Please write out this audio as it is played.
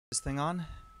This thing on?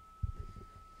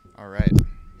 All right.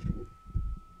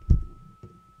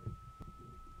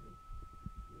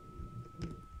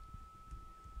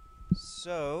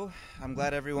 So, I'm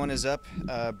glad everyone is up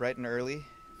bright and early.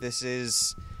 This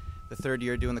is the third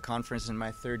year doing the conference and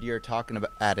my third year talking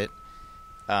at it.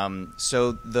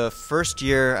 So the first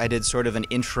year I did sort of an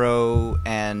intro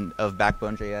of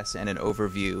Backbone.js and an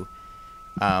overview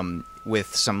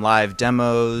with some live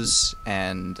demos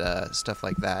and stuff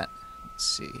like that. Let's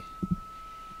see.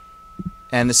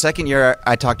 And the second year,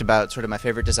 I talked about sort of my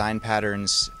favorite design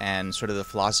patterns and sort of the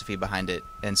philosophy behind it.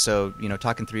 And so, you know,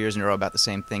 talking 3 years in a row about the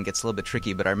same thing gets a little bit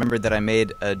tricky, but I remembered that I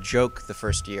made a joke the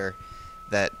first year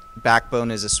that Backbone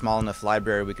is a small enough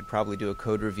library we could probably do a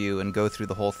code review and go through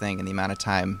the whole thing in the amount of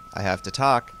time I have to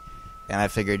talk. And I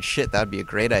figured, shit, that would be a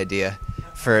great idea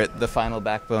for the final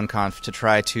Backbone conf to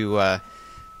try to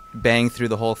bang through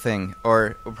the whole thing.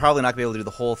 Or we'll probably not be able to do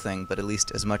the whole thing, but at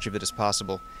least as much of it as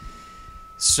possible.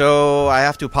 So I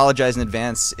have to apologize in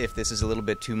advance if this is a little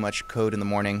bit too much code in the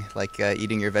morning, like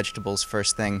eating your vegetables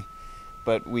first thing.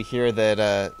 But we hear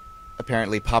that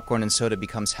apparently popcorn and soda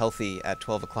becomes healthy at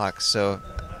 12 o'clock, so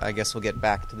I guess we'll get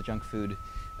back to the junk food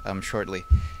shortly.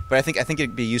 But I think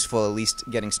it'd be useful at least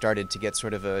getting started to get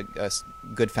sort of a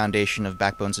good foundation of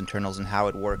Backbone's internals and how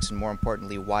it works, and more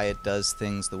importantly, why it does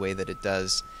things the way that it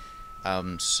does.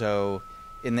 So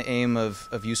in the aim of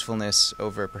usefulness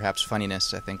over perhaps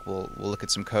funniness, I think we'll look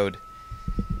at some code.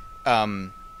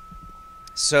 Right,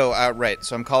 so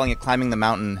I'm calling it Climbing the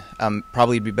Mountain.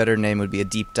 Probably be better name would be a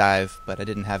deep dive, but I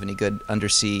didn't have any good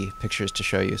undersea pictures to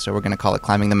show you, so we're going to call it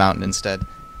Climbing the Mountain instead.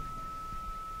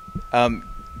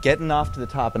 Getting off to the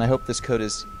top, and I hope this code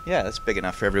is, yeah, that's big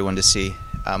enough for everyone to see.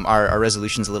 Our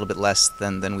resolution's a little bit less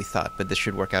than we thought, but this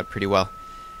should work out pretty well.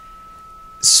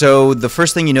 So the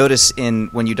first thing you notice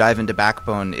when you dive into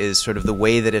Backbone is sort of the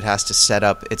way that it has to set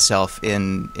up itself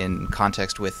in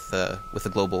context with the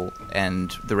global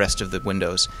and the rest of the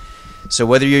windows. So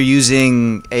whether you're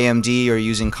using AMD or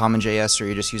using CommonJS or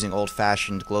you're just using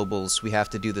old-fashioned globals, we have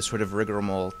to do this sort of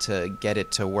rigmarole to get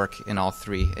it to work in all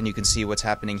three. And you can see what's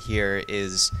happening here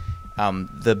is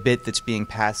the bit that's being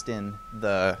passed in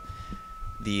the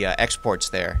exports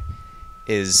there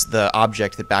is the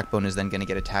object that Backbone is then going to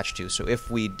get attached to. So if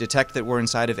we detect that we're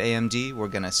inside of AMD, we're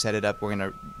going to set it up. We're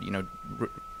going to,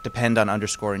 depend on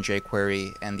underscore and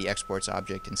jQuery and the exports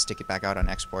object and stick it back out on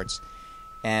exports.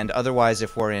 And otherwise,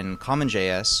 if we're in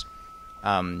CommonJS,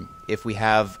 if we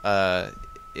have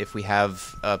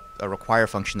a require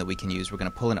function that we can use, we're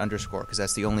going to pull an underscore because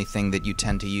that's the only thing that you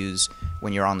tend to use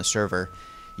when you're on the server.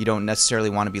 You don't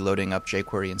necessarily want to be loading up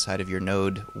jQuery inside of your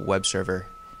Node web server.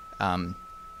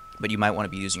 But you might want to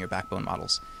be using your Backbone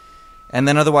models. And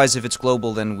then otherwise, if it's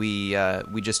global, then we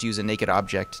just use a naked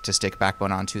object to stick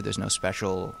Backbone onto. There's no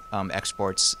special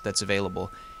exports that's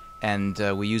available. And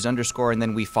we use underscore, and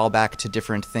then we fall back to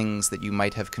different things that you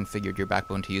might have configured your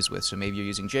Backbone to use with. So maybe you're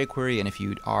using jQuery, and if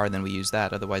you are, then we use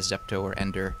that. Otherwise, Zepto or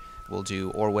Ender will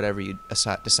do, or whatever you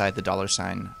decide the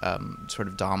 $ sort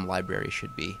of DOM library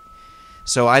should be.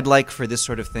 So I'd like for this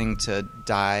sort of thing to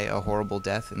die a horrible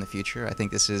death in the future. I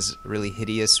think this is a really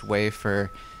hideous way for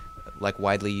like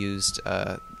widely used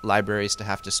libraries to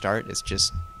have to start. It's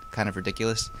just kind of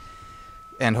ridiculous.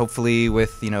 And hopefully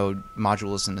with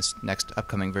modules in this next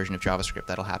upcoming version of JavaScript,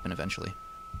 that'll happen eventually.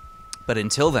 But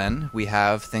until then, we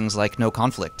have things like no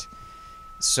conflict.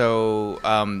 So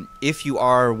if you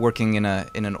are working in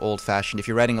an old-fashioned, if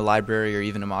you're writing a library or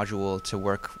even a module to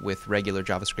work with regular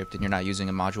JavaScript and you're not using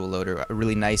a module loader, a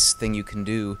really nice thing you can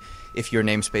do if you're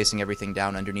namespacing everything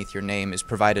down underneath your name is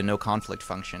provide a no conflict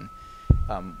function.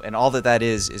 And all that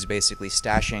is basically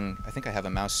stashing. I think I have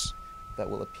a mouse that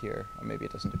will appear, or maybe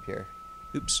it doesn't appear.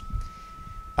 Oops.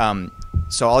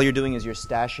 So all you're doing is you're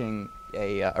stashing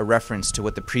a reference to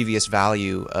what the previous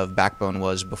value of Backbone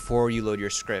was before you load your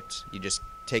script. You just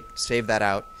save that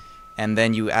out, and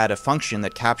then you add a function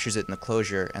that captures it in the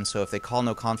closure. And so if they call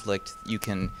no conflict, you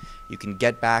can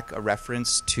get back a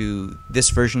reference to this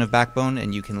version of Backbone,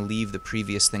 and you can leave the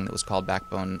previous thing that was called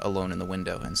Backbone alone in the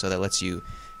window. And so that lets you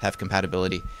have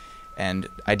compatibility. And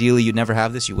ideally, you'd never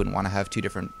have this. You wouldn't want to have two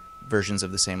different versions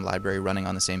of the same library running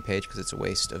on the same page because it's a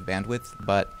waste of bandwidth.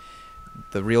 But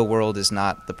the real world is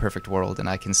not the perfect world, and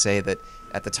I can say that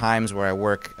at the times where I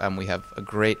work, we have a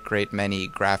great many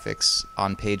graphics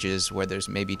on pages where there's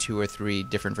maybe 2 or 3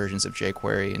 different versions of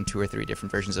jQuery and 2 or 3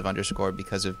 different versions of underscore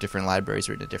because of different libraries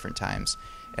written at different times.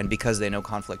 And because they no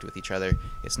conflict with each other,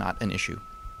 it's not an issue.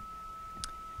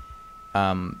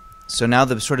 So now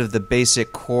the sort of the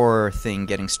basic core thing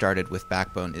getting started with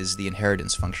Backbone is the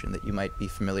inheritance function that you might be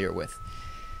familiar with.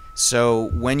 So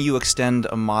when you extend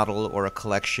a model or a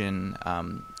collection,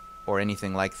 or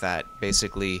anything like that.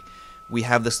 Basically, we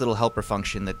have this little helper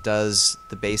function that does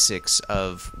the basics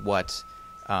of what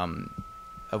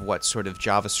sort of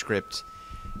JavaScript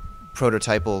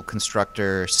prototypal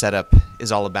constructor setup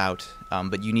is all about.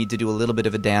 But you need to do a little bit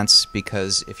of a dance,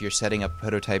 because if you're setting up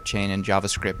prototype chain in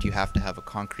JavaScript, you have to have a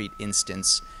concrete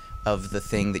instance of the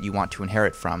thing that you want to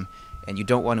inherit from. And you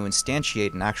don't want to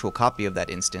instantiate an actual copy of that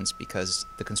instance, because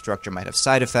the constructor might have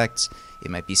side effects. It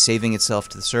might be saving itself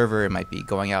to the server. It might be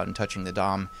going out and touching the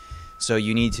DOM. So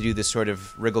you need to do this sort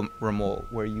of rigmarole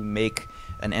where you make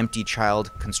an empty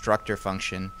child constructor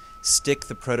function, stick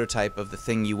the prototype of the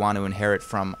thing you want to inherit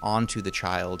from onto the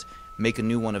child, make a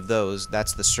new one of those,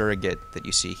 that's the surrogate that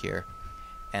you see here,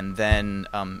 and then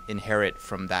inherit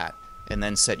from that, and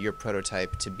then set your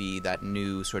prototype to be that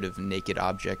new sort of naked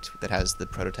object that has the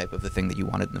prototype of the thing that you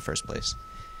wanted in the first place.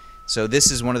 So this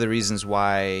is one of the reasons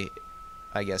why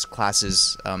I guess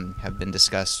classes have been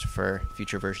discussed for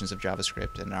future versions of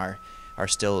JavaScript and are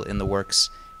still in the works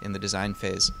in the design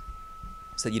phase,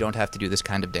 so that you don't have to do this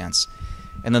kind of dance.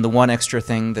 And then the one extra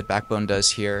thing that Backbone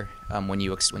does here, when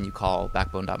you call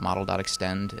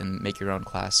backbone.model.extend and make your own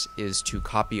class, is to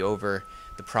copy over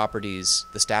the properties,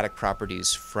 the static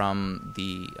properties from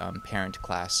the parent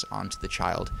class onto the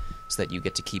child, so that you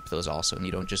get to keep those also, and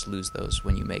you don't just lose those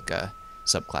when you make a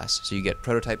subclass. So you get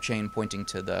prototype chain pointing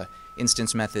to the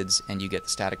instance methods, and you get the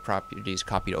static properties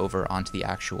copied over onto the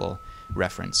actual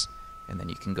reference. And then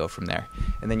you can go from there.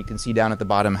 And then you can see down at the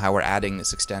bottom how we're adding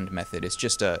this extend method. It's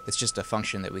just a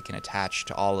function that we can attach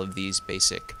to all of these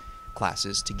basic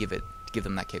classes to give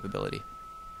them that capability.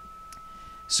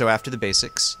 So after the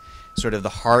basics, sort of the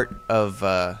heart of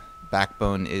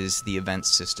Backbone is the event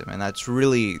system, and that's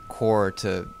really core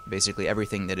to basically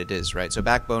everything that it is, right? So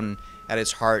Backbone at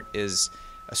its heart is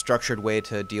a structured way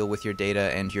to deal with your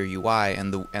data and your UI,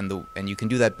 and you can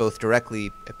do that both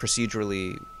directly,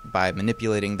 procedurally, by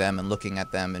manipulating them and looking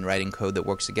at them and writing code that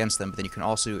works against them, but then you can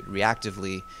also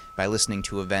reactively by listening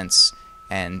to events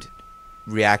and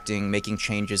reacting, making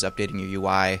changes, updating your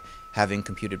UI, having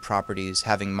computed properties,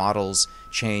 having models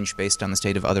change based on the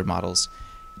state of other models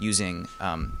using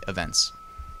events.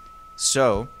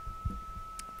 So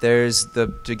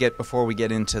before we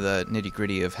get into the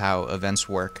nitty-gritty of how events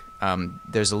work,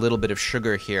 there's a little bit of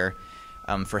sugar here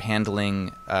for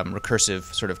handling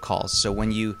recursive sort of calls. So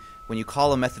when you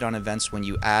call a method on events, when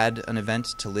you add an event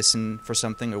to listen for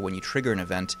something, or when you trigger an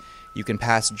event, you can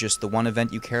pass just the one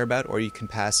event you care about, or you can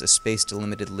pass a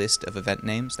space-delimited list of event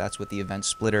names. That's what the event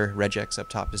splitter regex up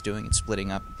top is doing. It's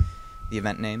splitting up the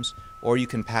event names. Or you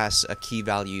can pass a key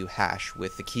value hash,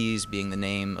 with the keys being the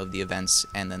name of the events,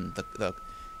 and then the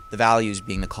values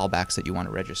being the callbacks that you want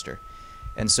to register.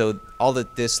 And so all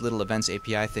that this little events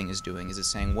API thing is doing is it's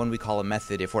saying when we call a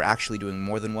method, if we're actually doing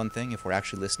more than one thing, if we're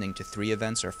actually listening to 3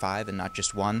 events or 5 and not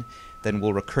just one, then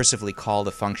we'll recursively call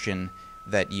the function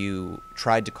that you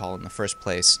tried to call in the first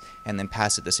place and then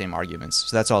pass it the same arguments.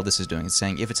 So that's all this is doing. It's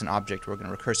saying if it's an object, we're going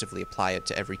to recursively apply it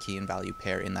to every key and value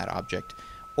pair in that object.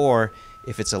 Or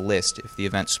if it's a list, if the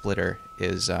event splitter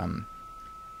is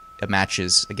it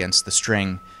matches against the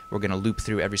string, we're going to loop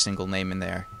through every single name in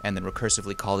there and then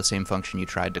recursively call the same function you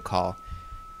tried to call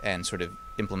and sort of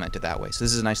implement it that way. So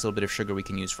this is a nice little bit of sugar we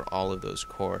can use for all of those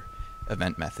core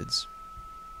event methods.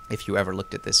 If you ever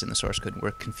looked at this in the source code and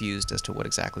were confused as to what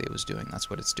exactly it was doing, that's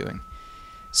what it's doing.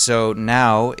 So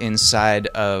now inside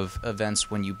of events,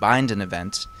 when you bind an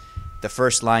event, the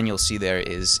first line you'll see there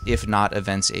is if not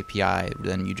events API,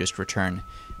 then you just return,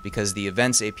 because the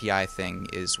events API thing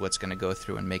is what's going to go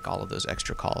through and make all of those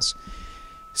extra calls.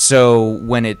 So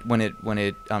when it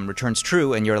returns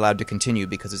true and you're allowed to continue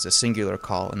because it's a singular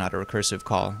call and not a recursive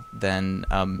call, then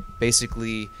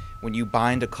basically when you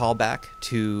bind a callback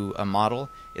to a model,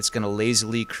 it's going to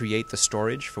lazily create the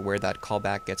storage for where that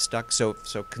callback gets stuck. So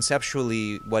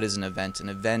conceptually, what is an event? An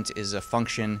event is a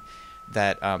function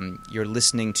that you're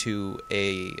listening to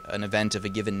an event of a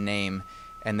given name,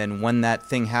 and then when that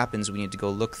thing happens, we need to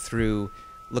go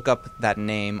look up that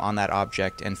name on that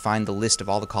object and find the list of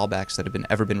all the callbacks that have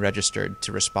ever been registered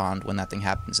to respond when that thing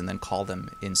happens, and then call them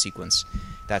in sequence.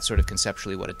 That's sort of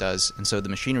conceptually what it does. And so the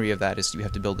machinery of that is you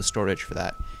have to build the storage for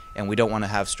that. And we don't want to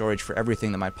have storage for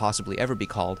everything that might possibly ever be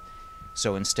called,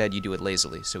 so instead you do it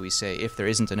lazily. So we say if there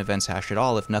isn't an events hash at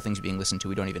all, if nothing's being listened to,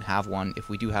 we don't even have one. If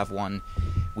we do have one,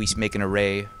 we make an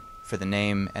array for the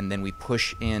name, and then we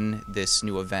push in this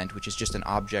new event, which is just an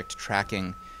object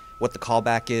tracking what the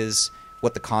callback is,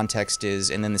 what the context is,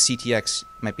 and then the CTX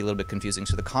might be a little bit confusing.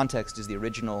 So the context is the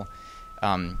original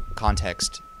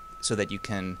context so that you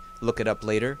can look it up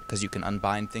later, because you can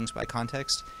unbind things by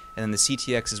context. And then the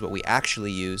CTX is what we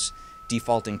actually use,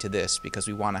 defaulting to this because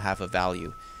we want to have a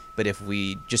value. But if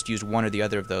we just used one or the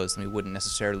other of those, then we wouldn't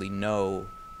necessarily know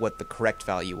what the correct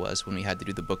value was when we had to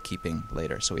do the bookkeeping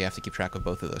later. So we have to keep track of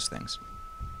both of those things.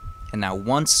 And now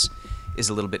once is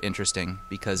a little bit interesting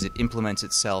because it implements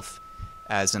itself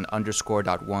as an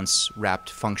 _.once wrapped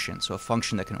function, so a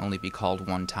function that can only be called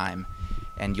one time.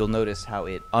 And you'll notice how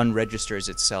it unregisters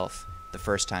itself the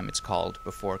first time it's called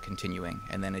before continuing,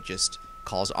 and then it just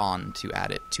calls on to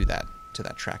add it to that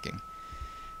tracking.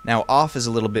 Now off is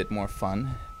a little bit more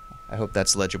fun. I hope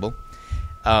that's legible.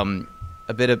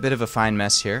 A bit of a fine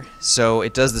mess here. So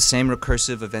it does the same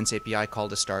recursive events API call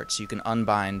to start, so you can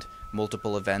unbind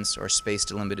multiple events or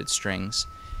space-delimited strings.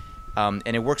 And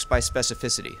it works by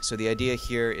specificity. So the idea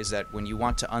here is that when you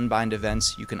want to unbind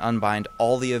events, you can unbind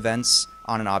all the events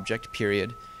on an object,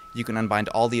 period. You can unbind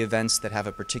all the events that have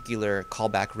a particular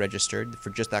callback registered for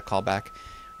just that callback.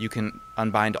 You can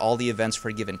unbind all the events for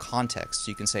a given context.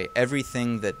 So you can say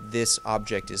everything that this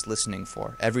object is listening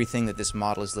for, everything that this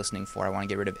model is listening for, I want to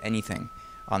get rid of anything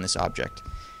on this object,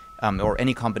 or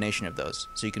any combination of those.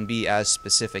 So you can be as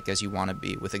specific as you want to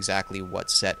be with exactly what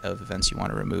set of events you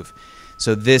want to remove.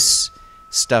 So this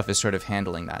stuff is sort of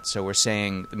handling that. So we're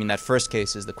saying, I mean, that first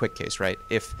case is the quick case, right?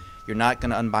 If you're not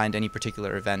going to unbind any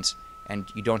particular event and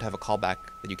you don't have a callback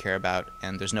that you care about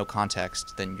and there's no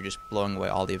context, then you're just blowing away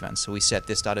all the events. So we set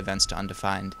this.events to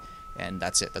undefined, and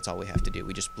that's it. That's all we have to do.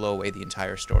 We just blow away the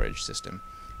entire storage system.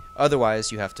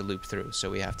 Otherwise, you have to loop through. So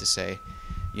we have to say,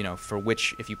 you know, for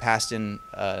which, if you passed in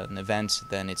an event,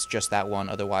 then it's just that one.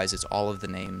 Otherwise, it's all of the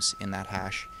names in that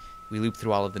hash. We loop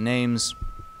through all of the names,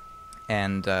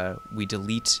 and we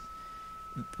delete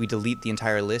the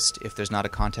entire list if there's not a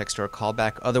context or a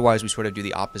callback. Otherwise, we sort of do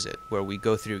the opposite, where we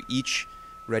go through each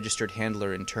registered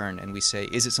handler in turn, and we say,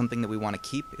 is it something that we want to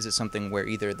keep? Is it something where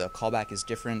either the callback is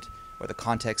different or the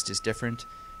context is different?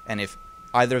 And if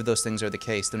either of those things are the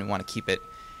case, then we want to keep it.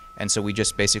 And so we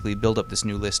just basically build up this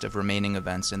new list of remaining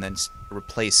events and then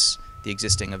replace the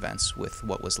existing events with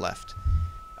what was left.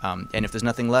 And if there's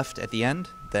nothing left at the end,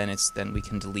 then we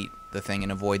can delete the thing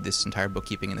and avoid this entire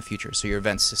bookkeeping in the future. So your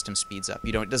event system speeds up.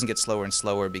 It doesn't get slower and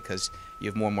slower because you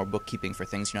have more and more bookkeeping for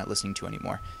things you're not listening to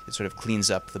anymore. It sort of cleans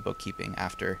up the bookkeeping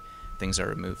after things are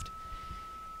removed.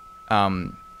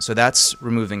 So that's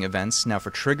removing events. Now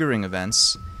for triggering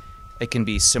events, it can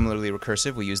be similarly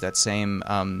recursive. We use that same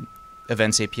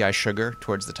events API sugar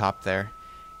towards the top there.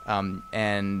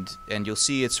 And you'll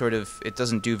see it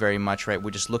doesn't do very much, right?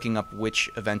 We're just looking up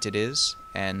which event it is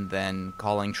and then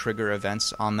calling trigger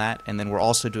events on that. And then we're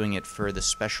also doing it for the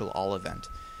special all event.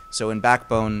 So in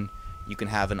Backbone, you can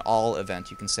have an all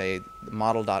event. You can say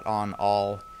model.on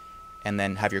all and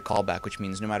then have your callback, which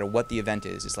means no matter what the event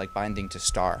is, it's like binding to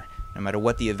star. No matter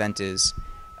what the event is,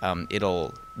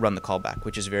 it'll run the callback,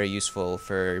 which is very useful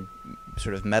for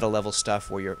sort of meta level stuff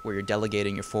where you're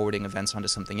delegating, you're forwarding events onto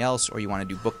something else, or you want to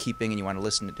do bookkeeping and you want to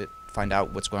listen to find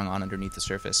out what's going on underneath the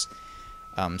surface.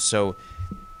 So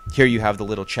here you have the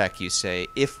little check. You say,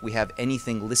 if we have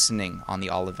anything listening on the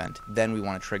all event, then we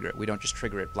want to trigger it. We don't just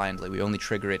trigger it blindly. We only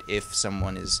trigger it if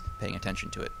someone is paying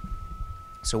attention to it.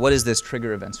 So what is this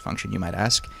trigger events function, you might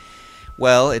ask?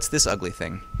 Well, it's this ugly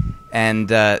thing. And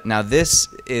now this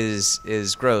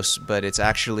is gross, but it's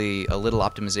actually a little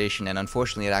optimization, and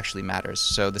unfortunately it actually matters.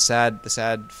 So the sad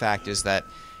fact is that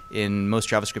in most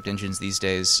JavaScript engines these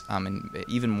days, and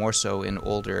even more so in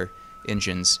older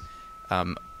engines,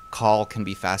 call can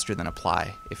be faster than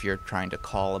apply if you're trying to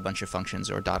call a bunch of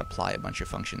functions or .apply a bunch of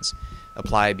functions.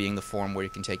 Apply being the form where you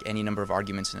can take any number of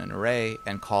arguments in an array,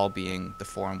 and call being the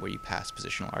form where you pass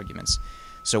positional arguments.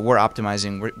 So we're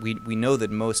optimizing. We know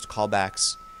that most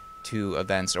callbacks to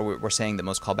events, or we're saying that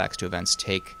most callbacks to events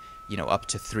take, up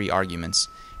to 3 arguments.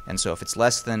 And so if it's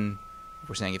less than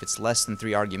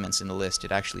 3 arguments in the list,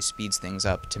 it actually speeds things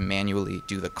up to manually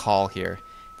do the call here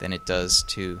than it does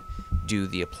to do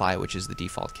the apply, which is the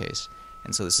default case.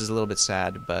 And so this is a little bit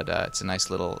sad, but it's a nice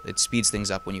it speeds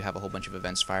things up when you have a whole bunch of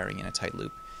events firing in a tight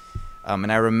loop.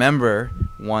 And I remember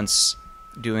once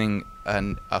doing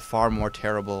a far more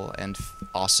terrible and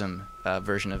awesome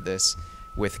version of this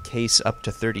with case up to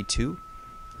 32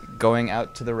 going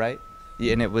out to the right.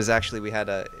 And it was actually, we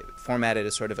had formatted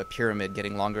as sort of a pyramid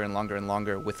getting longer and longer and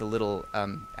longer with a little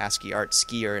ASCII art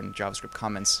skier and JavaScript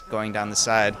comments going down the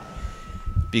side,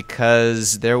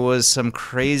 because there was some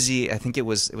crazy, I think it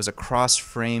was a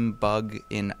cross-frame bug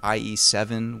in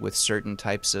IE7 with certain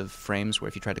types of frames where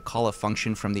if you tried to call a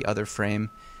function from the other frame,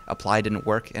 apply didn't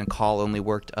work and call only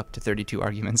worked up to 32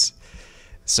 arguments.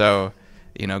 So,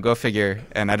 go figure.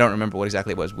 And I don't remember what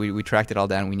exactly it was. We tracked it all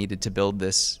down. We needed to build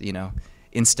this,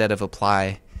 instead of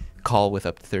apply, call with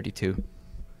up to 32.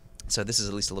 So this is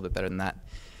at least a little bit better than that.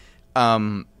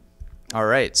 All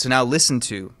right. So now listen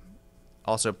to.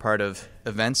 also part of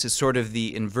events, is sort of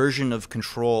the inversion of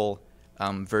control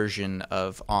version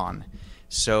of on.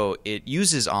 So it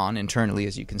uses on internally,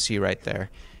 as you can see right there,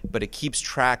 but it keeps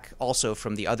track also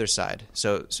from the other side.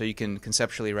 So you can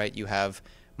conceptually, right, you have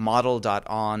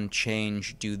model.on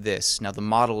change do this. Now the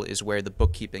model is where the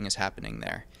bookkeeping is happening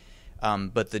there.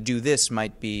 But the do this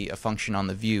might be a function on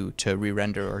the view to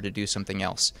re-render or to do something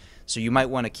else. So you might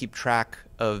want to keep track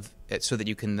of it so that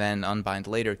you can then unbind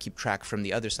later, keep track from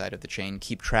the other side of the chain,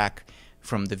 keep track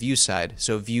from the view side.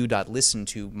 So view.listen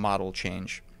to model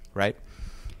change, right?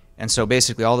 And so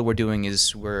basically all that we're doing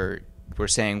is we're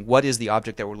saying what is the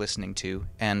object that we're listening to,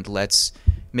 and let's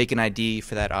make an ID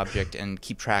for that object and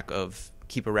keep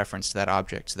a reference to that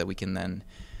object so that we can then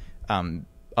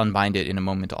unbind it in a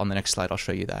moment. On the next slide I'll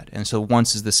show you that. And so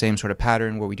once is the same sort of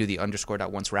pattern where we do the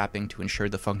underscore.once wrapping to ensure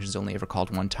the function is only ever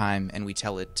called one time, and we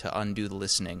tell it to undo the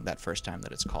listening that first time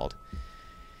that it's called.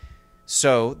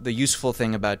 So the useful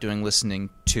thing about doing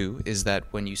listening to is that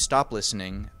when you stop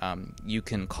listening, you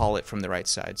can call it from the right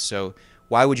side. So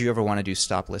why would you ever want to do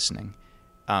stop listening?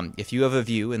 If you have a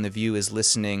view and the view is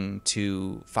listening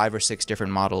to 5 or 6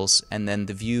 different models, and then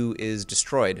the view is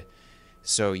destroyed,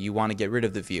 so you want to get rid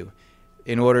of the view.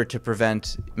 In order to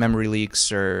prevent memory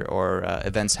leaks or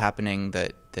events happening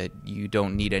that you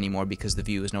don't need anymore because the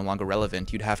view is no longer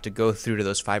relevant, you'd have to go through to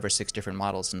those 5 or 6 different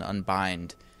models and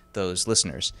unbind those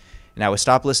listeners. Now with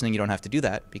stop listening, you don't have to do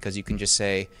that because you can just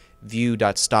say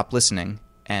view.stopListening,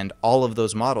 and all of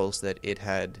those models that it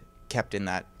had kept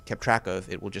track of,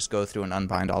 it will just go through and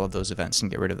unbind all of those events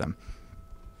and get rid of them.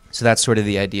 So that's sort of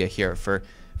the idea here. For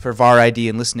var ID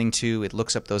and listening to, it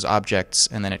looks up those objects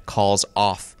and then it calls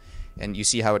off. And you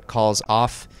see how it calls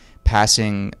off,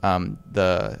 passing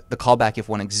the callback if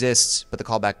one exists, but the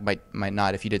callback might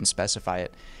not if you didn't specify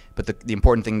it. But the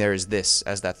important thing there is this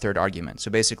as that third argument. So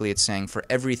basically it's saying for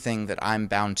everything that I'm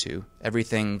bound to,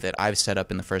 everything that I've set up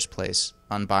in the first place,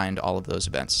 unbind all of those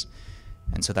events.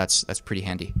 And so that's pretty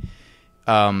handy.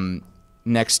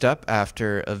 Next up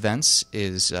after events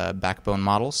is backbone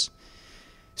models.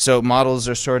 So models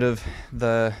are sort of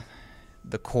the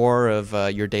core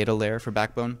of your data layer for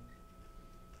Backbone.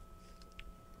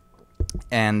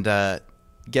 And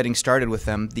getting started with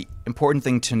them, the important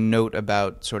thing to note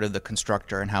about sort of the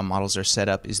constructor and how models are set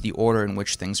up is the order in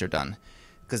which things are done,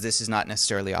 because this is not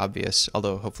necessarily obvious,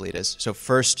 although hopefully it is. So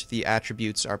first, the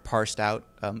attributes are parsed out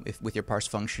with your parse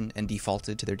function and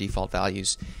defaulted to their default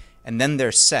values, and then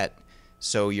they're set.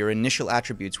 So your initial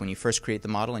attributes, when you first create the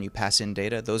model and you pass in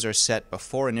data, those are set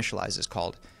before initialize is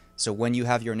called. So when you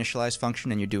have your initialize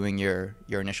function and you're doing your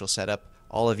initial setup,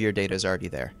 all of your data is already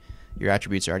there. Your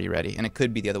attributes are already ready. And it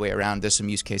could be the other way around. There's some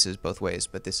use cases both ways,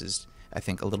 but this is, I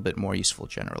think, a little bit more useful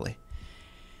generally.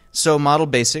 So model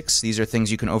basics, these are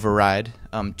things you can override.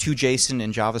 ToJSON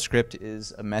in JavaScript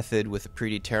is a method with a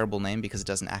pretty terrible name because it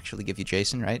doesn't actually give you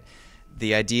JSON, right?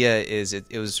 The idea is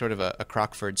it was sort of a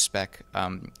Crockford spec.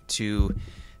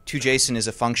 ToJSON is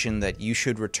a function that you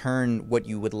should return what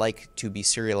you would like to be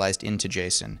serialized into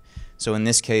JSON. So in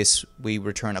this case, we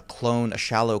return a clone, a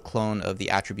shallow clone of the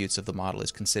attributes of the model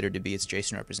is considered to be its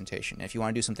JSON representation. And if you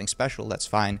want to do something special, that's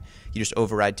fine. You just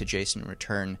override ToJSON and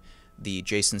return the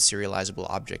JSON serializable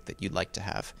object that you'd like to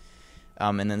have.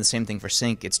 And then the same thing for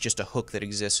sync. It's just a hook that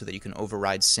exists so that you can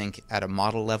override sync at a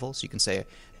model level. So you can say,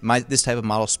 this type of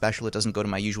model is special. It doesn't go to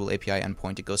my usual API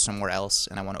endpoint. It goes somewhere else,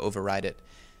 and I want to override it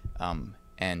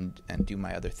and do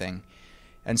my other thing.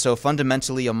 And so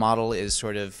fundamentally, a model is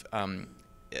sort of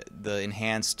the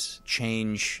enhanced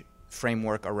change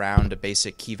framework around a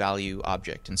basic key value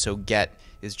object. And so get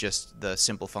is just the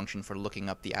simple function for looking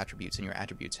up the attributes in your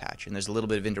attributes hatch. And there's a little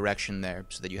bit of indirection there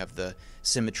so that you have the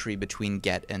symmetry between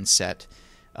get and set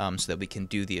so that we can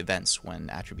do the events when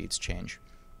attributes change.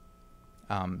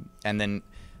 And then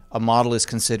a model is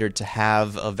considered to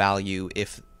have a value to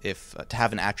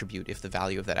have an attribute if the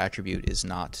value of that attribute is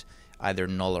not either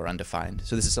null or undefined.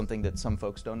 So this is something that some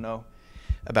folks don't know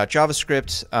about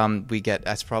JavaScript. We get,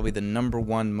 that's probably the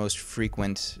 #1 most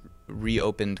frequent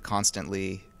reopened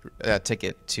constantly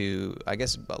ticket to, I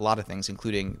guess, a lot of things,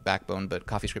 including Backbone, but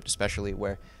CoffeeScript especially,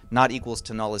 where not equals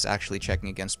to null is actually checking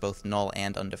against both null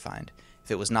and undefined.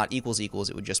 If it was not equals equals,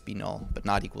 it would just be null, but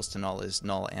not equals to null is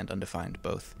null and undefined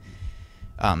both.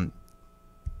 So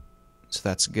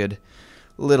that's a good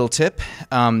little tip.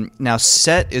 Now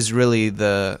set is really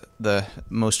the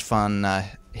most fun,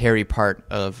 hairy part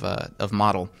of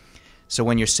model. So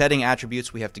when you're setting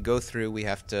attributes, we have to go through, we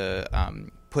have to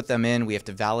put them in, we have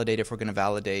to validate if we're going to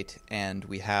validate, and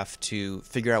we have to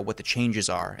figure out what the changes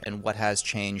are and what has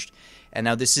changed. And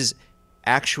now this is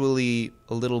actually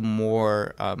a little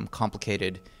more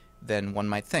complicated than one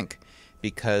might think.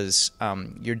 because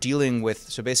you're dealing with,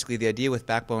 so basically the idea with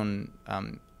backbone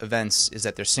events is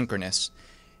that they're synchronous,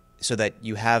 so that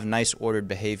you have nice ordered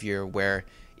behavior where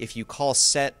if you call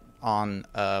set on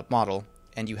a model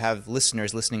and you have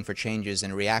listeners listening for changes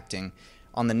and reacting,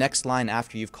 on the next line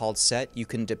after you've called set, you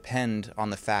can depend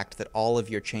on the fact that all of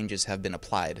your changes have been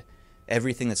applied.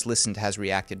 Everything that's listened has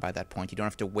reacted by that point. You don't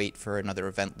have to wait for another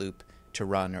event loop to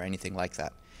run or anything like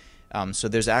that. So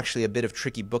there's actually a bit of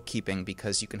tricky bookkeeping,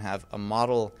 because you can have a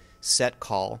model set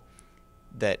call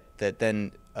that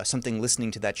then something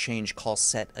listening to that change calls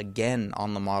set again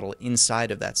on the model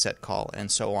inside of that set call,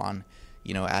 and so on,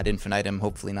 ad infinitum.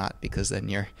 Hopefully not, because then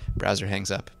your browser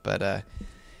hangs up. But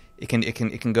it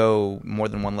can go more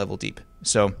than one level deep.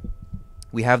 So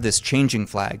we have this changing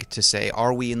flag to say,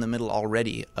 are we in the middle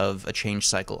already of a change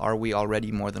cycle? Are we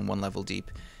already more than one level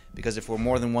deep? Because if we're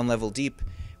more than one level deep,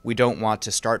 we don't want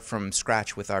to start from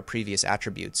scratch with our previous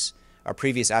attributes. Our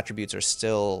previous attributes are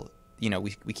still,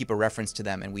 we keep a reference to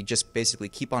them, and we just basically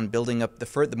keep on building up.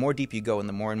 The more deep you go and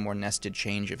the more and more nested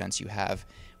change events you have,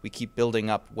 we keep building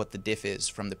up what the diff is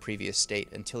from the previous state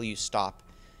until you stop.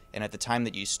 And at the time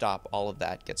that you stop, all of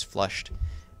that gets flushed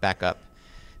back up.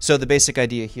 So the basic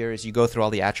idea here is you go through all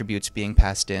the attributes being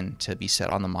passed in to be set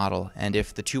on the model, and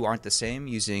if the two aren't the same,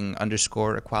 using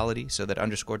underscore equality, so that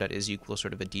underscore.is equals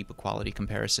sort of a deep equality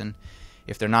comparison.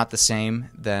 If they're not the same,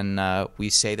 then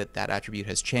we say that that attribute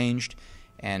has changed,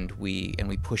 and we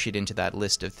push it into that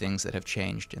list of things that have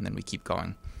changed, and then we keep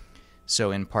going. So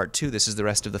in part 2, this is the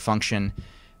rest of the function.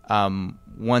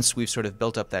 Once we've sort of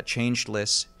built up that changed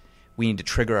list, we need to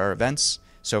trigger our events.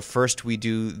 So first we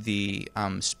do the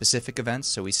specific events.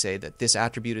 So we say that this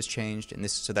attribute has changed, and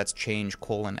so that's change :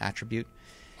 attribute,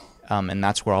 and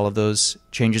that's where all of those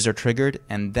changes are triggered.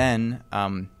 And then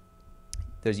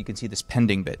you can see this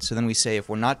pending bit. So then we say if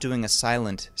we're not doing a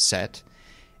silent set,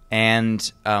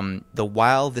 and the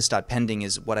while this.pending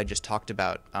is what I just talked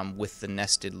about with the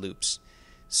nested loops.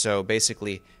 So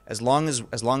basically, as long as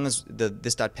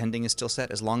this.pending is still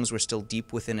set, as long as we're still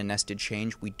deep within a nested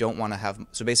change, we don't want to have.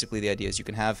 So basically, the idea is you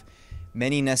can have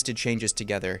many nested changes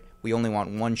together. We only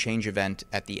want one change event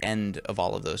at the end of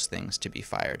all of those things to be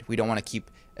fired. We don't want to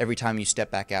keep, every time you step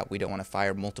back out, we don't want to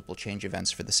fire multiple change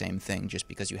events for the same thing just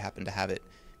because you happen to have it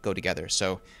go together.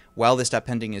 So while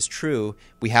this.pending is true,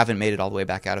 we haven't made it all the way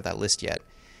back out of that list yet.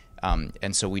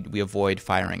 And so we avoid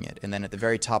firing it. And then at the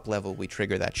very top level, we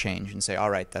trigger that change and say, all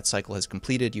right, that cycle has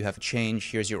completed. You have a change.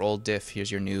 Here's your old diff.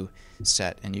 Here's your new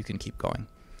set. And you can keep going.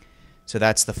 So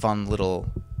that's the fun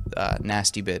little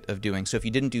nasty bit of doing. So if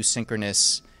you didn't do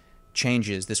synchronous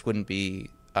changes, this wouldn't be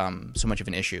so much of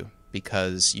an issue,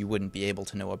 because you wouldn't be able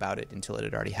to know about it until it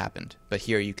had already happened. But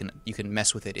here you can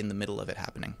mess with it in the middle of it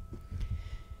happening.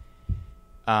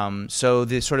 So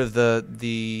the sort of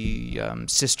the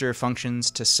sister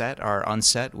functions to set are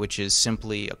unset, which is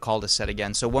simply a call to set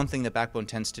again. So one thing that Backbone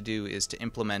tends to do is to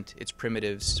implement its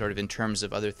primitives sort of in terms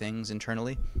of other things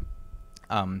internally.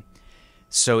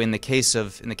 So in the case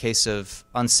of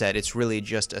unset, it's really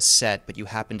just a set, but you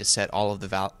happen to set all of the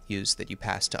values that you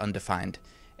pass to undefined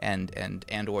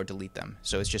and or delete them.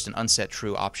 So it's just an unset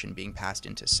true option being passed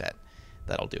into set.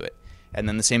 That'll do it. And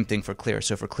then the same thing for clear.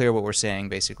 So for clear, what we're saying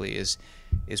basically is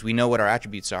we know what our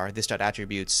attributes are.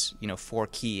 This.attributes, for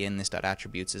key in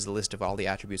this.attributes is the list of all the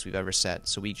attributes we've ever set.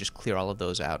 So we just clear all of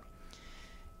those out.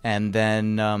 And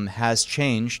then has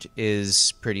changed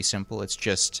is pretty simple. It's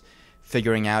just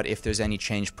figuring out if there's any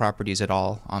changed properties at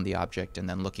all on the object, and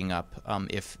then looking up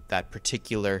if that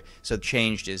particular, so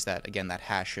changed is that, again, that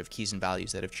hash of keys and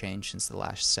values that have changed since the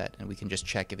last set, and we can just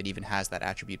check if it even has that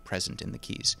attribute present in the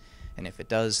keys. And if it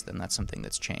does, then that's something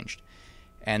that's changed.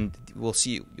 And you'll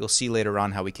see later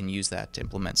on how we can use that to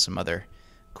implement some other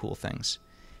cool things.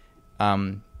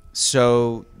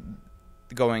 So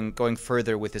going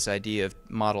further with this idea of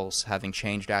models having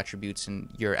changed attributes and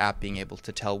your app being able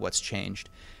to tell what's changed.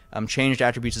 Changed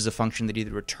attributes is a function that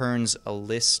either returns a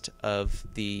list of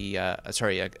the, a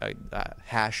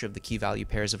hash of the key value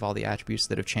pairs of all the attributes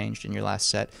that have changed in your last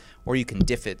set, or you can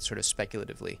diff it sort of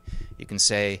speculatively. You can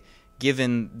say,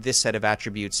 given this set of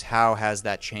attributes, how has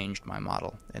that changed my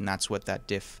model? And that's what that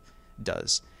diff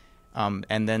does.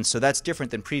 And then, so that's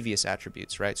different than previous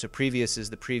attributes, right? So previous is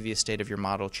the previous state of your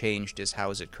model, changed is how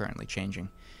is it currently changing.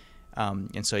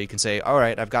 And so you can say, all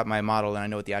right, I've got my model and I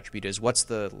know what the attribute is. What's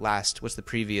the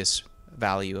previous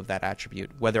value of that attribute,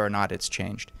 whether or not it's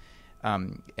changed?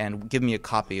 And give me a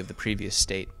copy of the previous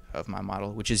state of my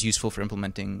model, which is useful for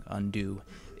implementing undo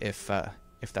if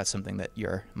that's something that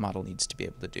your model needs to be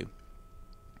able to do.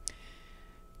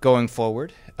 Going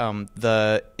forward,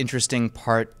 the interesting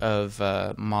part of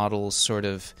models sort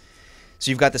of So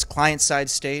you've got this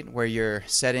client-side state where you're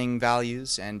setting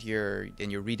values and you're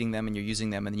reading them and you're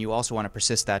using them, and then you also want to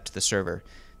persist that to the server.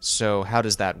 So how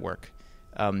does that work?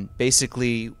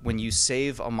 Basically, when you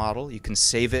save a model, you can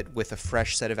save it with a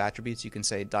fresh set of attributes. You can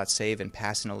say .save and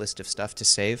pass in a list of stuff to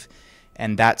save,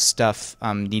 and that stuff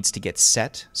needs to get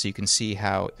set. So you can see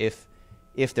how if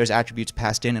there's attributes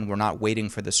passed in and we're not waiting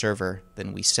for the server,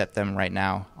 then we set them right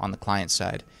now on the client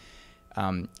side,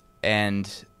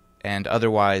 and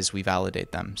otherwise we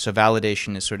validate them. So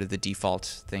validation is sort of the default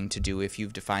thing to do if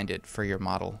you've defined it for your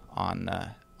model on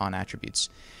attributes.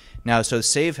 Now, so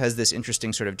save has this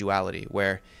interesting sort of duality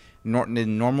where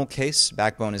in normal case,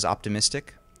 Backbone is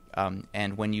optimistic,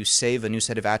 and when you save a new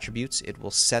set of attributes, it will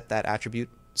set that attribute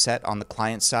set on the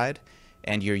client side,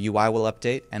 and your UI will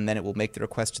update, and then it will make the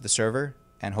request to the server,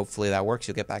 and hopefully that works.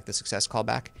 You'll get back the success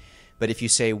callback. But if you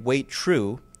say wait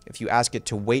true, if you ask it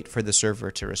to wait for the server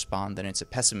to respond, then it's a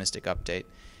pessimistic update,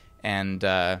 and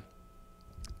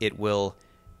it will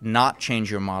not change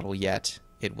your model yet.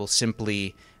 It will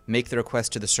simply make the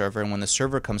request to the server, and when the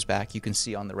server comes back, you can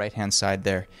see on the right-hand side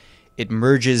there, it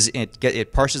merges,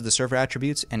 it parses the server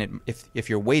attributes, and if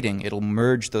you're waiting, it'll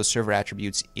merge those server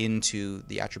attributes into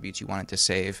the attributes you want it to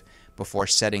save before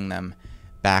setting them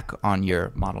back on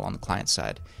your model on the client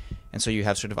side. And so you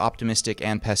have sort of optimistic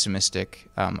and pessimistic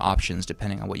options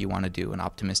depending on what you want to do, and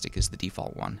optimistic is the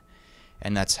default one.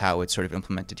 And that's how it's sort of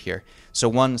implemented here. So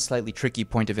one slightly tricky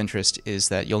point of interest is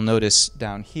that you'll notice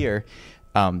down here,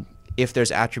 if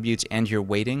there's attributes and you're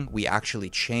waiting, we actually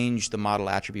change the model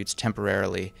attributes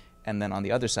temporarily. And then on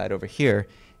the other side over here,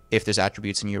 if there's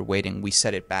attributes and you're waiting, we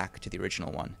set it back to the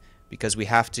original one. Because we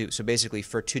have to, so basically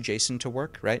for toJSON to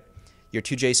work, right? Your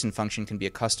toJSON function can be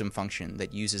a custom function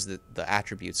that uses the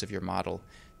attributes of your model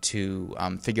to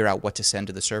figure out what to send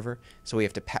to the server. So we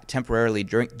have to temporarily,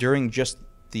 during just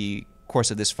the course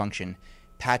of this function,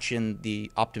 patch in the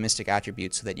optimistic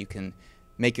attributes so that you can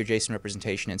make your JSON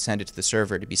representation and send it to the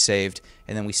server to be saved,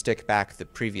 and then we stick back the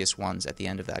previous ones at the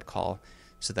end of that call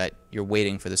so that you're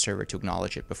waiting for the server to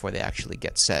acknowledge it before they actually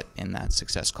get set in that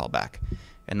success callback.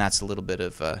 And that's a little bit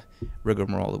of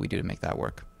rigmarole that we do to make that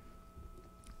work.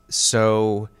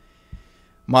 So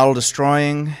model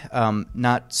destroying,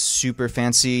 not super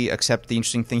fancy, except the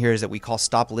interesting thing here is that we call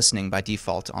stop listening by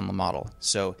default on the model.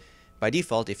 So by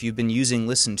default, if you've been using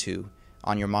listen to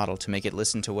on your model to make it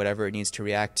listen to whatever it needs to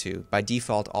react to, by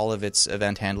default all of its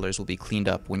event handlers will be cleaned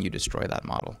up when you destroy that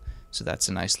model. So that's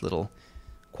a nice little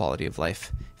quality of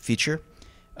life feature.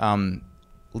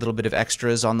 A little bit of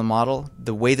extras on the model.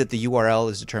 The way that the URL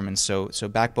is determined, so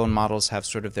Backbone models have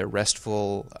sort of their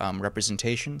RESTful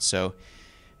representation. So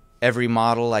every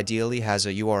model ideally has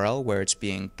a URL where it's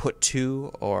being put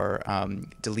to or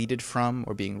deleted from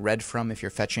or being read from if you're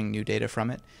fetching new data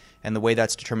from it. And the way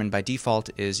that's determined by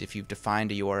default is if you've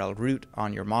defined a URL root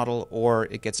on your model, or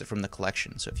it gets it from the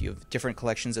collection. So if you have different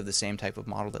collections of the same type of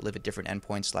model that live at different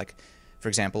endpoints, like for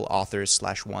example,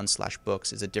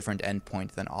 authors/1/books is a different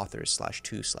endpoint than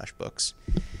authors/2/books.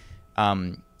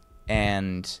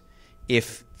 And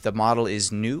if the model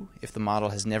is new, if the model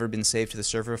has never been saved to the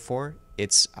server before,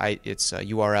 its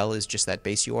URL is just that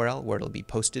base URL where it'll be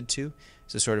posted to.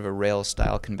 So sort of a Rails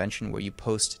style convention where you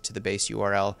post to the base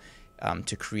URL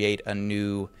to create a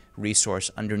new resource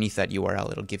underneath that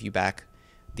URL. It'll give you back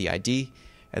the ID.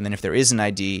 And then if there is an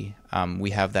ID,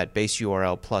 we have that base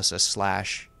URL plus a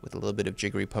slash with a little bit of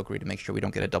jiggery pokery to make sure we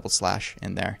don't get a double slash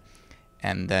in there.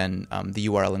 And then the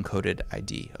URL encoded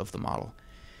ID of the model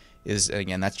is,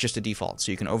 again, that's just a default.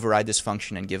 So you can override this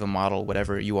function and give a model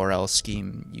whatever URL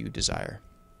scheme you desire.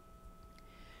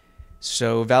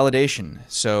 So validation.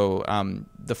 So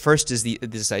the first is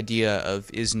this idea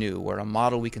of is new, where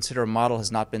we consider a model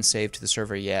has not been saved to the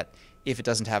server yet if it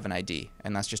doesn't have an ID,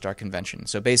 and that's just our convention.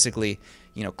 So basically,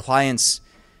 clients,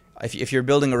 if you're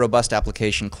building a robust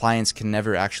application, clients can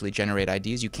never actually generate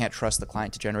IDs. You can't trust the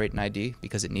client to generate an ID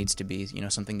because it needs to be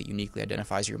something that uniquely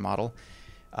identifies your model.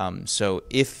 So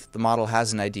if the model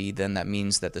has an ID, then that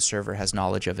means that the server has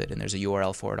knowledge of it and there's a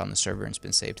URL for it on the server and it's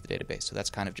been saved to the database. So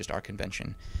that's kind of just our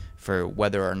convention for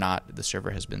whether or not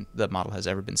the model has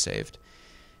ever been saved.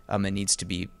 It needs to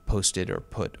be posted or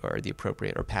put or the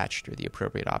appropriate or patched or the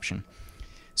appropriate option.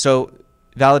 So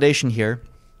validation here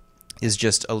is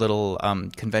just a little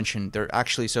convention. There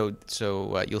actually,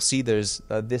 you'll see there's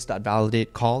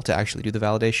this.validate call to actually do the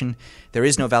validation. There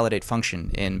is no validate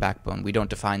function in Backbone. We don't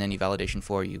define any validation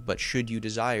for you, but should you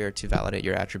desire to validate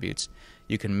your attributes,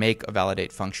 you can make a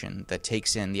validate function that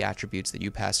takes in the attributes that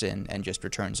you pass in and just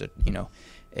returns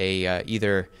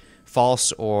either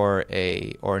false or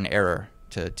an error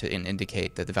to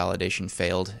indicate that the validation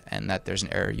failed and that there's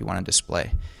an error you want to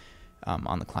display.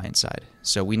 on the client side.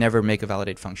 So we never make a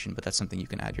validate function, but that's something you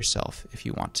can add yourself if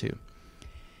you want to.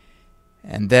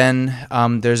 And then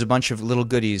there's a bunch of little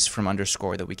goodies from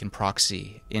underscore that we can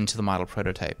proxy into the model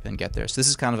prototype and get there. So this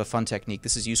is kind of a fun technique.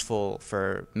 This is useful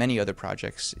for many other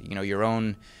projects. You know, your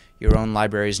own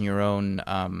libraries and your own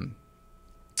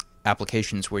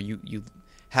applications where you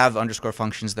have underscore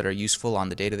functions that are useful on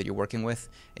the data that you're working with,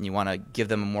 and you want to give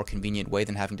them a more convenient way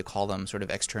than having to call them sort of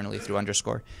externally through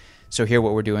underscore. So here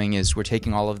what we're doing is we're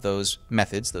taking all of those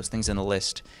methods, those things in the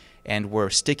list, and we're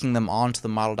sticking them onto the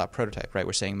model.prototype, right?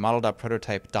 We're saying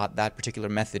model.prototype.that particular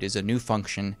method is a new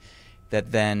function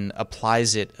that then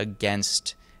applies it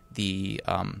against the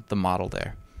model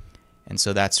there. And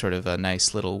so that's sort of a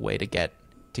nice little way to get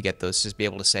those, is be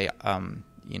able to say,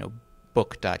 you know,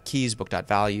 book.keys,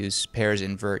 book.values, pairs,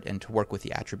 invert, and to work with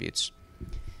the attributes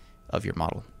of your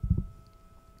model.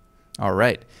 All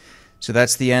right. So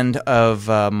that's the end of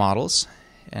models.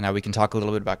 And now we can talk a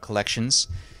little bit about collections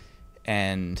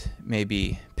and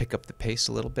maybe pick up the pace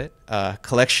a little bit.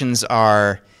 Collections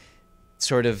are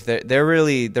sort of, they're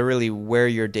really where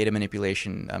your data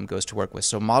manipulation goes to work with.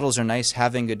 So models are nice.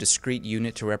 Having a discrete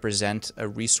unit to represent a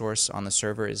resource on the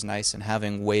server is nice, and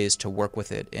having ways to work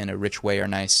with it in a rich way are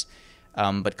nice.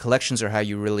 But collections are how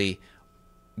you really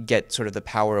get sort of the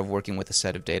power of working with a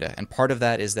set of data. And part of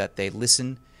that is that they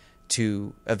listen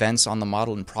to events on the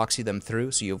model and proxy them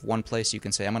through. So you have one place you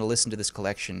can say, I'm going to listen to this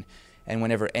collection, and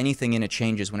whenever anything in it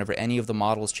changes, whenever any of the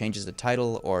models changes the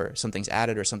title, or something's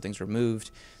added or something's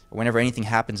removed, or whenever anything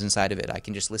happens inside of it, I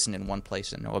can just listen in one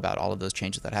place and know about all of those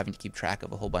changes without having to keep track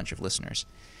of a whole bunch of listeners.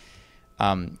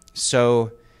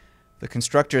 So the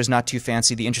constructor is not too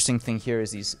fancy. The interesting thing here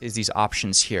is these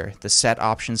options here, the set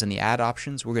options and the add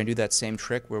options. We're going to do that same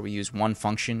trick where we use one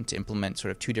function to implement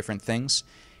sort of two different things.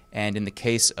 And in the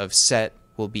case of set,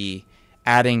 we'll be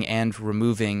adding and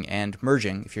removing and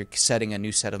merging. If you're setting a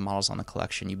new set of models on the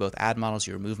collection, you both add models,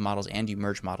 you remove models, and you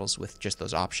merge models with just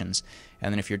those options.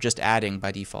 And then if you're just adding,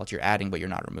 by default, you're adding, but you're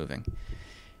not removing.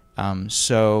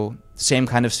 So same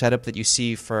kind of setup that you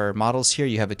see for models here.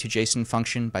 You have a toJSON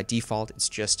function. By default, it's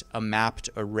just a mapped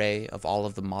array of all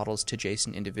of the models to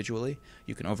JSON individually.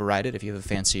 You can override it if you have a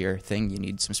fancier thing. You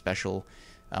need some special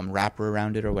wrapper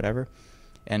around it or whatever.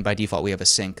 And by default, we have a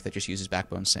sync that just uses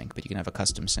backbone sync, but you can have a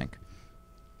custom sync.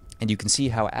 And you can see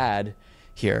how add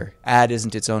here, add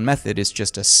isn't its own method, it's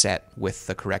just a set with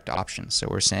the correct options. So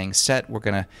we're saying set, we're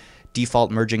going to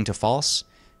default merging to false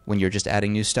when you're just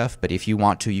adding new stuff, but if you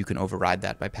want to, you can override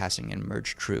that by passing in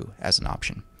merge true as an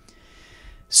option.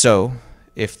 So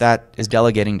if that is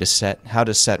delegating to set, how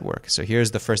does set work? So here's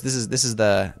the first, this is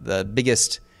the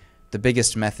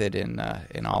biggest method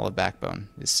in all of Backbone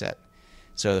is set.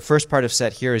 So the first part of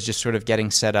set here is just sort of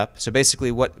getting set up. So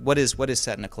basically what is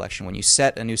set in a collection? When you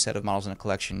set a new set of models in a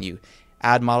collection, you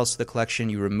add models to the collection,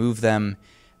 you remove them,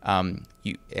 and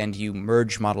you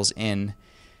merge models in.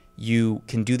 You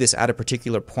can do this at a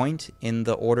particular point in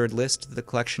the ordered list that the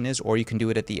collection is, or you can do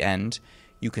it at the end.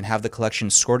 You can have the collection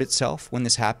sort itself when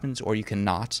this happens, or you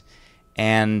cannot.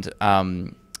 And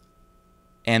then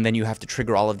you have to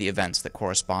trigger all of the events that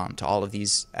correspond to all of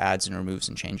these adds and removes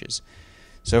and changes.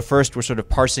 So first, we're sort of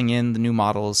parsing in the new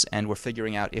models, and we're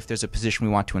figuring out if there's a position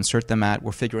we want to insert them at.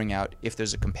 We're figuring out if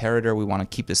there's a comparator, we want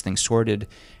to keep this thing sorted.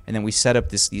 And then we set up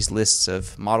these lists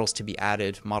of models to be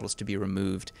added, models to be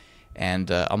removed, and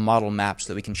a model map so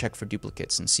that we can check for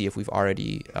duplicates and see if we've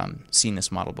already seen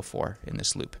this model before in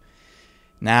this loop.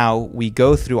 Now we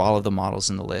go through all of the models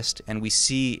in the list, and we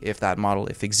see if that model,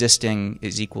 if existing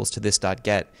is equals to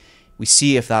this.get, we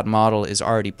see if that model is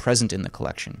already present in the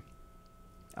collection.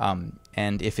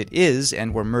 And if it is,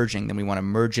 and we're merging, then we want to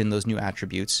merge in those new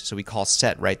attributes. So we call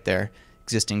set right there,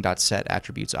 existing.set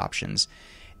attributes options.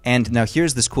 And now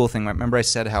here's this cool thing. Remember I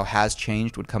said how has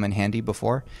changed would come in handy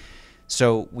before?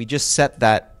 So we just set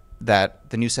that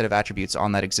the new set of attributes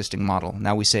on that existing model.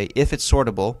 Now we say if it's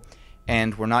sortable,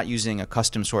 and we're not using a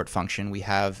custom sort function, we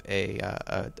have a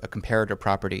comparator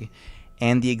property,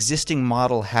 and the existing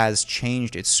model has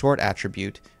changed its sort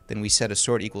attribute, then we set a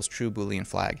sort equals true Boolean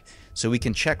flag. So we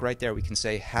can check right there, we can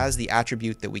say, has the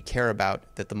attribute that we care about,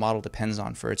 that the model depends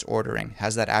on for its ordering,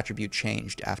 has that attribute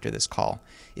changed after this call?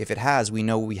 If it has, we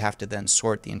know we have to then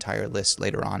sort the entire list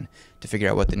later on to figure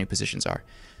out what the new positions are.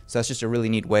 So that's just a really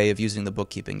neat way of using the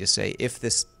bookkeeping to say, if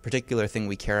this particular thing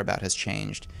we care about has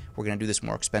changed, we're going to do this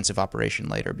more expensive operation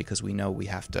later because we know we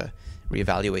have to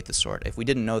reevaluate the sort. If we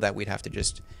didn't know that, we'd have to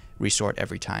just resort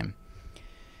every time.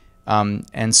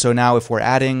 And so now if we're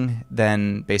adding,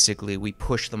 then basically we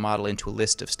push the model into a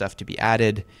list of stuff to be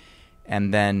added,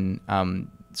 and then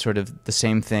sort of the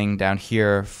same thing down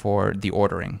here for the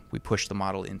ordering. We push the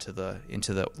model into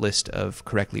the list of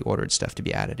correctly ordered stuff to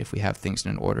be added if we have things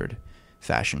in an ordered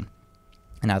fashion.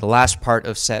 And now the last part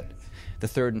of set, the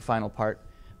third and final part,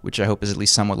 which I hope is at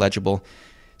least somewhat legible.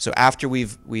 So after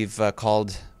we've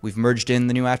merged in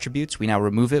the new attributes, we now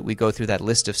remove it. We go through that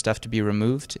list of stuff to be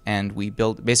removed, and we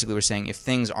build. Basically, we're saying if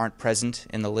things aren't present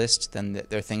in the list, then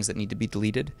they're things that need to be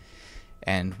deleted,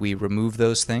 and we remove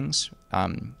those things,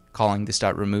 calling this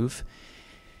 .remove,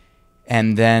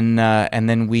 and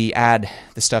then we add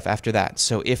the stuff after that.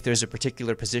 So if there's a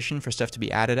particular position for stuff to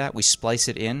be added at, we splice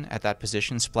it in at that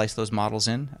position, splice those models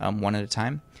in one at a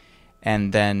time.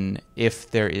 And then if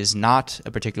there is not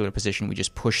a particular position, we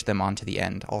just push them onto the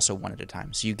end, also one at a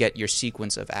time. So you get your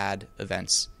sequence of add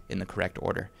events in the correct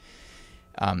order.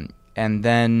 And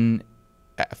then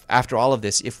after all of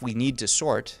this, if we need to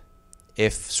sort,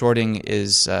 if sorting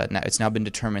is it's now been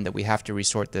determined that we have to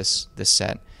resort this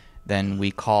set, then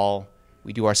we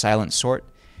do our silent sort,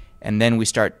 and then we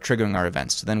start triggering our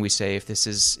events. So then we say if this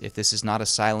is not a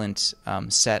silent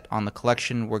set on the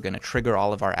collection, we're going to trigger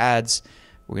all of our adds.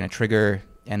 We're going to trigger,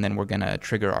 and then we're going to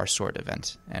trigger our sort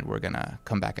event, and we're going to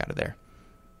come back out of there.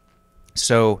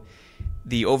 So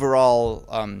the overall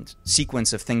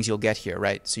sequence of things you'll get here,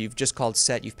 right? So you've just called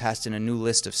set, you've passed in a new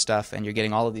list of stuff, and you're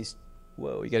getting all of these.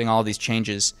 You're getting all of these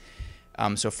changes.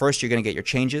 So first, you're going to get your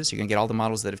changes. You're going to get all the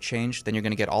models that have changed. Then you're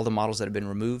going to get all the models that have been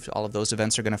removed. All of those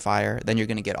events are going to fire. Then you're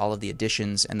going to get all of the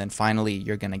additions, and then finally,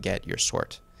 you're going to get your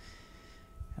sort.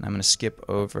 And I'm going to skip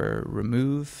over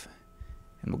remove.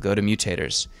 And we'll go to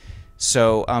mutators.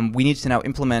 So we need to now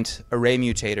implement array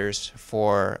mutators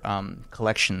for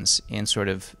collections in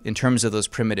terms of those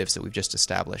primitives that we've just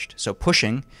established. So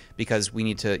pushing, because we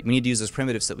need to use those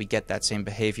primitives so that we get that same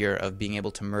behavior of being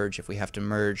able to merge if we have to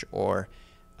merge, or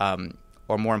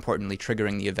more importantly,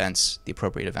 triggering the events, the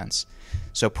appropriate events.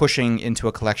 So pushing into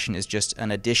a collection is just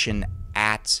an addition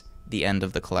at the end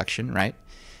of the collection, right?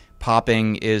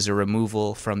 Popping is a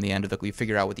removal from the end of we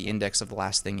figure out what the index of the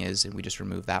last thing is, and we just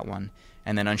remove that one.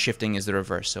 And then unshifting is the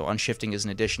reverse. So unshifting is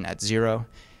an addition at 0,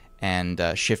 and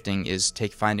shifting is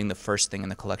finding the first thing in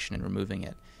the collection and removing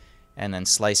it. And then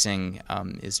slicing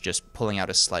is just pulling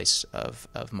out a slice of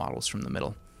models from the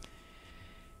middle.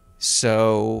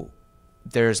 So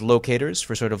there's locators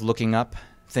for sort of looking up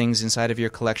things inside of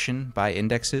your collection by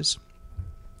indexes.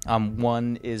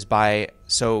 One is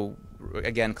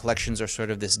again, collections are sort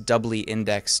of this doubly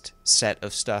indexed set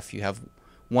of stuff. You have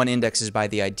one index is by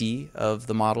the ID of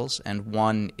the models, and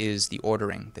one is the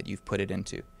ordering that you've put it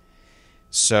into.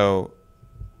 So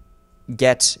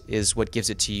get is what gives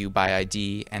it to you by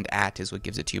ID, and at is what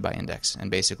gives it to you by index.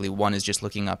 And basically, one is just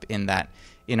looking up in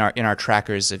our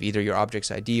trackers of either your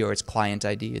object's ID or its client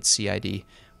ID, its CID,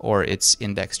 or its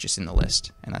index just in the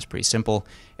list. And that's pretty simple.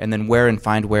 And then where and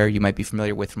find where you might be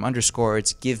familiar with from underscore.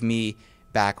 It's give me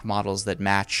back models that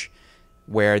match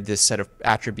where this set of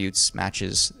attributes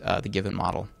matches the given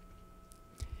model.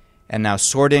 And now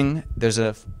sorting, there's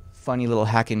a funny little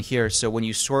hack in here. So when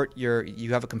you sort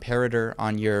you have a comparator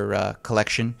on your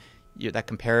collection. That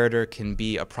comparator can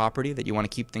be a property that you want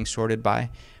to keep things sorted by,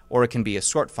 or it can be a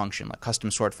sort function, like custom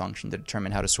sort function, to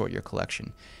determine how to sort your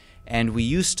collection. And we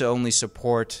used to only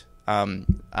support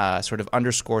sort of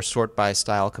underscore sort by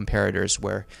style comparators,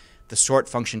 where the sort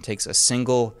function takes a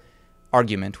single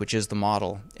argument, which is the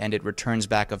model, and it returns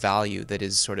back a value that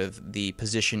is sort of the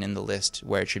position in the list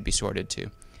where it should be sorted to.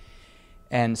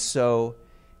 And so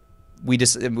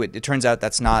it turns out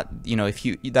that's not,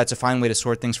 that's a fine way to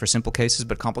sort things for simple cases,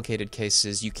 but complicated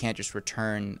cases, you can't just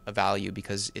return a value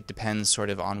because it depends sort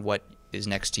of on what is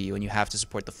next to you, and you have to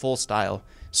support the full style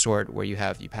sort where you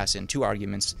pass in two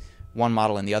arguments, one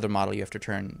model and the other model. You have to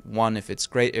return 1 if it's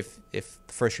great, if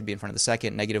the first should be in front of the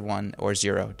second, -1, or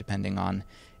 0, depending on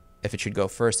if it should go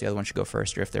first, the other one should go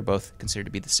first, or if they're both considered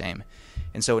to be the same.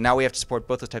 And so now we have to support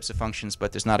both those types of functions,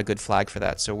 but there's not a good flag for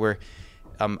that. So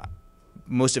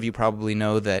most of you probably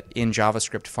know that in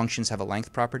JavaScript, functions have a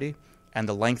length property, and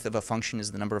the length of a function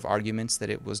is the number of arguments that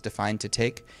it was defined to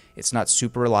take. It's not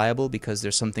super reliable because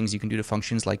there's some things you can do to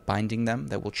functions like binding them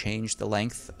that will change the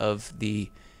length of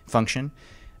the function.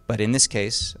 But in this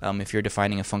case, if you're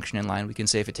defining a function in line, we can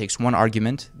say if it takes one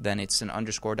argument, then it's an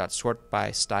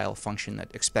underscore.sortByStyle function that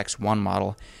expects one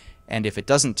model. And if it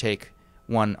doesn't take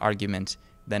one argument,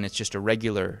 then it's just a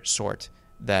regular sort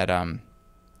that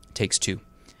takes 2.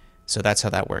 So that's how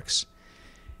that works.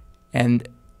 And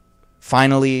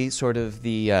finally, sort of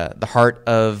the heart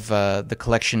of the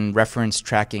collection reference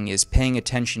tracking is paying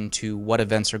attention to what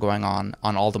events are going on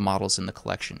all the models in the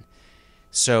collection.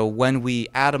 So when we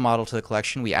add a model to the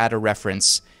collection, we add a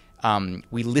reference.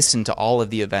 we listen to all of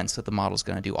the events that the model is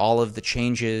going to do, all of the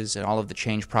changes and all of the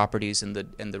change properties and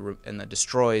the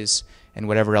destroys and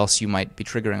whatever else you might be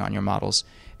triggering on your models.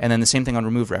 And then the same thing on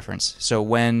remove reference. So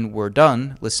when we're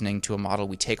done listening to a model,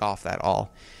 we take off that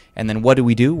all. And then what do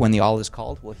we do when the all is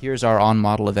called? Well, here's our on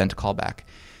model event callback.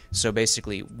 So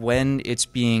basically, when it's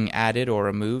being added or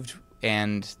removed,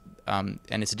 and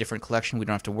it's a different collection, we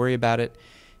don't have to worry about it.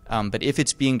 But if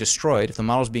it's being destroyed, if the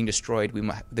model is being destroyed,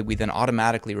 we then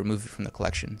automatically remove it from the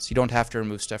collection. So you don't have to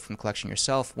remove stuff from the collection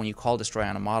yourself. When you call destroy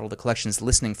on a model, the collection is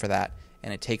listening for that,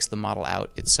 and it takes the model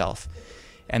out itself.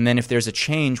 And then if there's a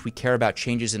change, we care about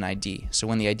changes in ID. So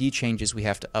when the ID changes, we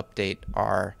have to update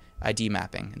our ID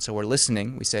mapping. And so we're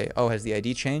listening. We say, oh, has the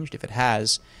ID changed? If it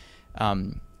has,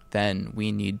 then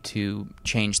we need to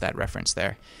change that reference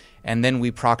there. And then we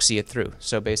proxy it through.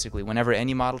 So basically, whenever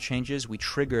any model changes, we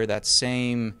trigger that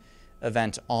same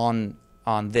event on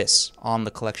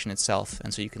the collection itself.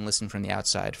 And so you can listen from the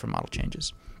outside for model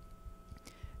changes.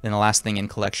 Then the last thing in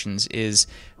collections is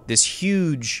this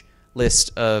huge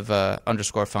list of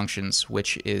underscore functions,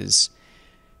 which is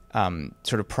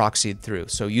sort of proxied through.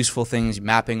 So useful things,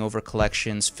 mapping over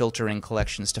collections, filtering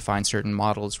collections to find certain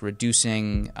models,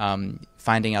 reducing,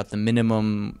 finding out the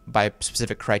minimum by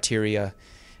specific criteria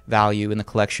value in the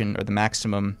collection or the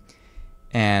maximum,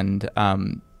 and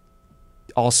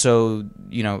also,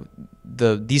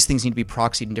 these things need to be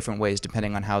proxied in different ways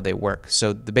depending on how they work.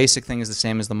 So the basic thing is the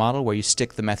same as the model, where you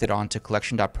stick the method onto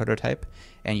collection.prototype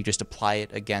and you just apply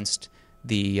it against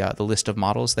the list of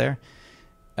models there.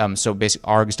 So basic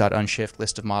args.unshift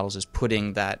list of models is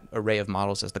putting that array of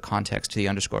models as the context to the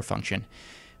underscore function.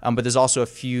 But there's also a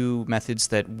few methods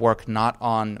that work not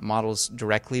on models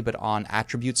directly, but on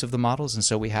attributes of the models, and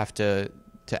so we have to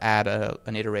add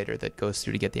an iterator that goes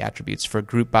through to get the attributes for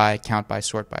group by, count by,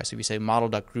 sort by. So if you say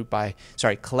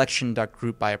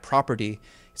collection.group by a property,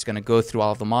 it's going to go through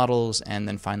all of the models and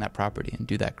then find that property and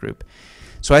do that group.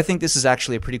 So I think this is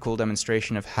actually a pretty cool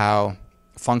demonstration of how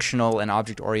functional and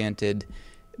object-oriented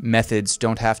methods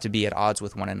don't have to be at odds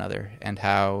with one another, and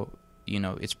how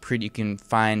you can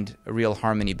find a real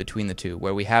harmony between the two,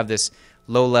 where we have this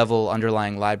low-level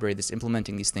underlying library that's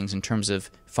implementing these things in terms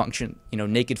of function,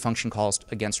 naked function calls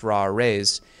against raw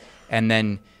arrays, and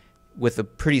then with a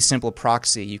pretty simple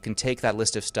proxy, you can take that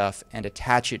list of stuff and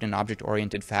attach it in an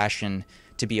object-oriented fashion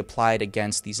to be applied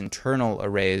against these internal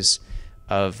arrays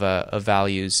of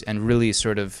values, and really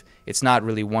it's not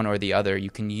really one or the other. You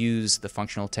can use the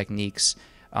functional techniques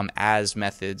as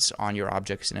methods on your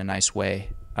objects in a nice way.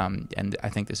 And I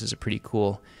think this is a pretty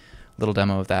cool little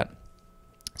demo of that.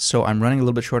 So I'm running a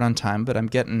little bit short on time, but I'm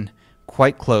getting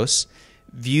quite close.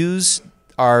 Views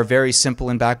are very simple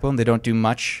in Backbone. They don't do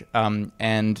much.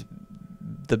 And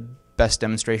the best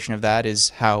demonstration of that is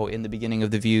how in the beginning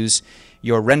of the views,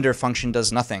 your render function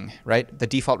does nothing, right? The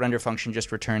default render function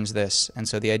just returns this. And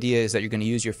so the idea is that you're going to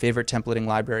use your favorite templating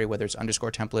library, whether it's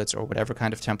underscore templates or whatever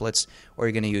kind of templates, or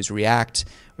you're going to use React,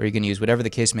 or you're going to use whatever the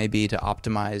case may be to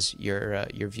optimize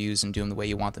your views and do them the way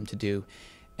you want them to do.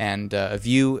 And a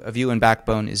view in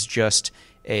Backbone is just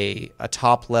a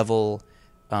top-level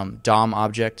DOM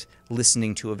object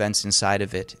listening to events inside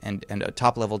of it, and a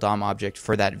top-level DOM object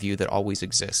for that view that always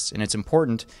exists. And it's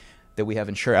important that we have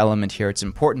ensure element here. It's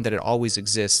important that it always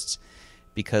exists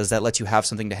because that lets you have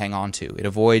something to hang on to. It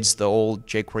avoids the old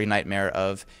jQuery nightmare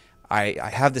of, I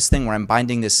have this thing where I'm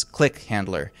binding this click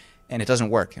handler and it doesn't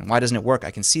work. And why doesn't it work?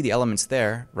 I can see the elements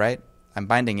there, right? I'm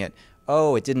binding it.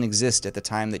 Oh, it didn't exist at the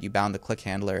time that you bound the click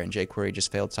handler and jQuery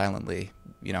just failed silently.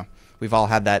 We've all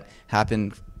had that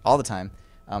happen all the time.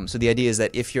 So the idea is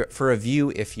that for a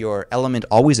view, if your element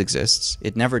always exists,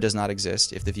 it never does not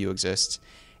exist if the view exists,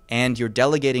 and you're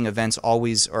delegating events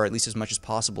always, or at least as much as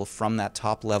possible, from that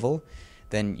top level,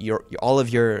 then all of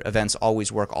your events always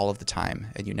work all of the time,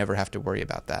 and you never have to worry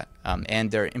about that.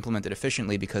 And they're implemented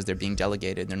efficiently because they're being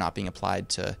delegated. They're not being applied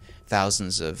to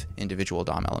thousands of individual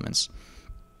DOM elements.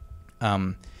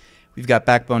 We've got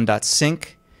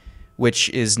backbone.sync, which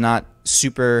is not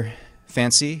super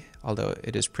fancy, although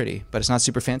it is pretty, but it's not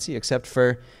super fancy except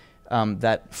for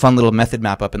that fun little method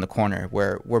map up in the corner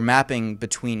where we're mapping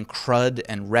between CRUD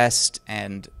and REST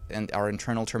and our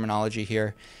internal terminology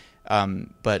here.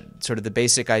 But sort of the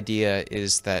basic idea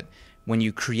is that when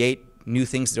you create new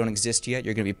things that don't exist yet,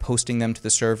 you're going to be posting them to the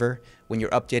server. When you're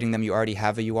updating them, you already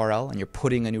have a URL, and you're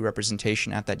putting a new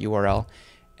representation at that URL.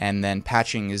 And then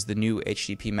patching is the new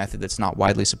HTTP method that's not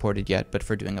widely supported yet, but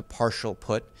for doing a partial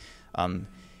put.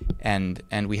 And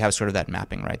we have sort of that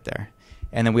mapping right there.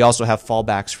 And then we also have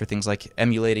fallbacks for things like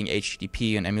emulating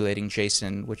HTTP and emulating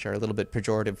JSON, which are a little bit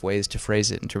pejorative ways to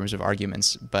phrase it in terms of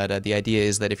arguments. But the idea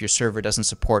is that if your server doesn't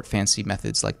support fancy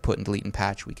methods like put and delete and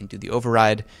patch, we can do the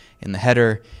override in the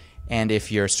header. And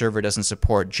if your server doesn't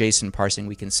support JSON parsing,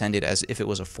 we can send it as if it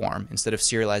was a form. Instead of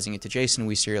serializing it to JSON,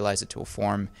 we serialize it to a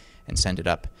form and send it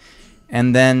up.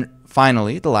 And then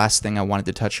finally, the last thing I wanted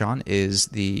to touch on is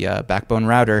the Backbone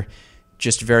router.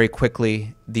 Just very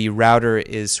quickly, the router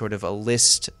is sort of a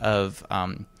list of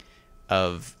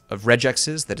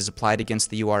regexes that is applied against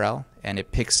the URL, and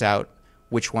it picks out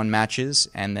which one matches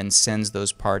and then sends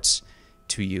those parts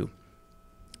to you.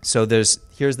 So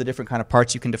here's the different kind of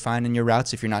parts you can define in your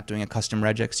routes. If you're not doing a custom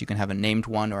regex, you can have a named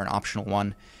one or an optional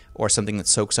one or something that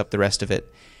soaks up the rest of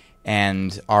it.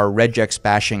 And our regex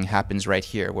bashing happens right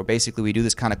here, where basically we do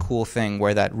this kind of cool thing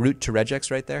where that route to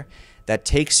regex right there, that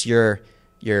takes your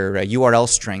URL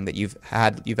string that you've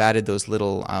added those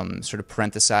little sort of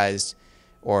parenthesized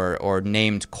or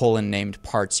named named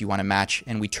parts you want to match,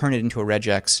 and we turn it into a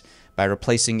regex by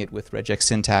replacing it with regex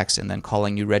syntax and then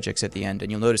calling new regex at the end. And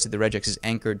you'll notice that the regex is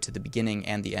anchored to the beginning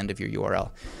and the end of your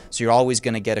URL. So you're always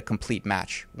going to get a complete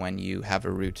match when you have a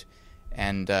route.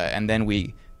 And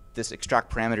then this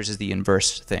extract parameters is the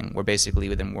inverse thing, where basically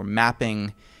we're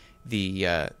mapping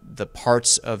the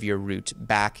parts of your route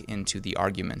back into the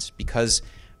arguments, because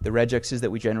the regexes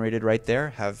that we generated right there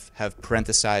have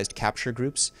parenthesized capture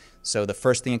groups. So the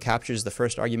first thing it captures is the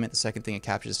first argument, the second thing it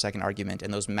captures is the second argument,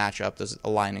 and those match up, those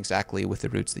align exactly with the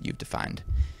routes that you've defined.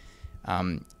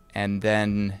 And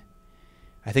then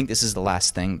I think this is the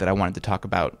last thing that I wanted to talk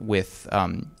about with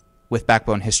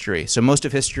Backbone history. So most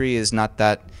of history is not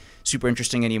that super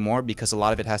interesting anymore, because a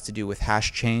lot of it has to do with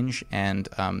hash change and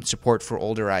support for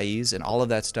older IEs, and all of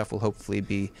that stuff will hopefully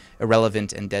be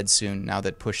irrelevant and dead soon now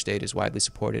that push state is widely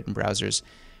supported and browsers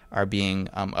are being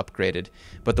upgraded.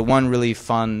 But the one really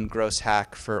fun, gross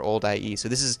hack for old IE. So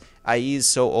this is IE is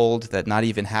so old that not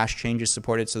even hash change is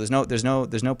supported. So there's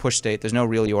no push state, there's no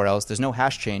real URLs, there's no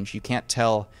hash change. You can't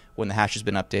tell when the hash has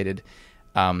been updated,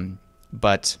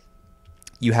 but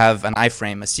you have an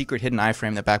iframe, a secret hidden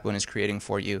iframe that Backbone is creating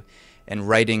for you and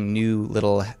writing new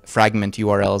little fragment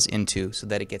URLs into so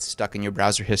that it gets stuck in your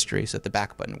browser history so that the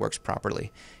back button works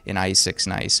properly in IE6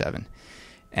 and IE7.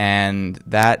 And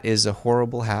that is a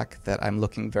horrible hack that I'm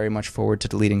looking very much forward to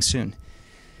deleting soon.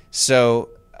 So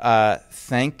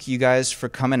thank you guys for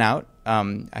coming out.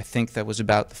 I think that was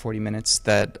about the 40 minutes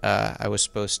that I was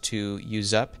supposed to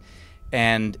use up.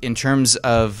 And in terms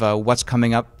of what's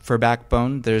coming up for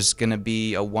Backbone, there's going to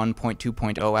be a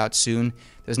 1.2.0 out soon.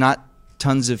 There's not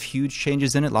tons of huge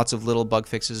changes in it, lots of little bug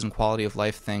fixes and quality of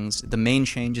life things. The main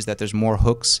change is that there's more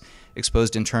hooks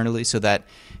exposed internally so that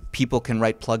people can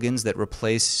write plugins that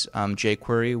replace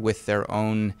jQuery with their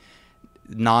own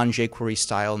non-jQuery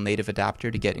style native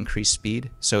adapter to get increased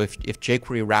speed. So if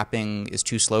jQuery wrapping is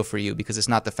too slow for you because it's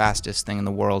not the fastest thing in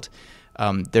the world,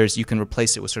 you can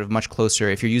replace it with sort of much closer,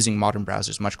 if you're using modern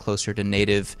browsers, much closer to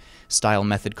native style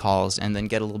method calls, and then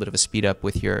get a little bit of a speed up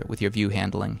with your view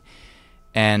handling.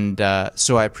 And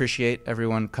so I appreciate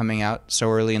everyone coming out so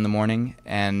early in the morning.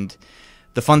 And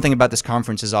the fun thing about this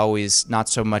conference is always not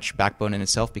so much Backbone in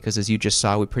itself, because as you just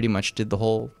saw, we pretty much did the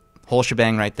whole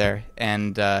shebang right there.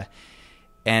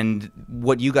 And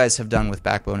what you guys have done with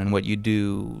Backbone and what you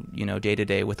do, day to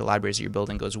day with the libraries that you're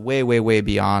building goes way, way, way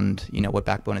beyond, what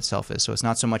Backbone itself is. So it's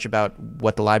not so much about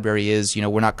what the library is.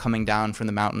 We're not coming down from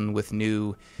the mountain with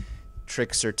new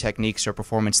tricks or techniques or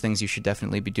performance things you should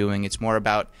definitely be doing. It's more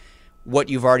about what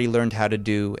you've already learned how to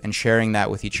do and sharing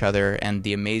that with each other and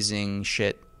the amazing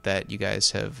shit that you guys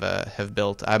have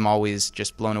built. I'm always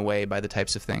just blown away by the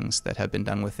types of things that have been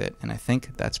done with it, and I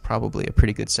think that's probably a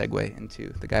pretty good segue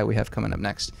into the guy we have coming up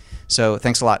next. So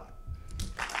thanks a lot.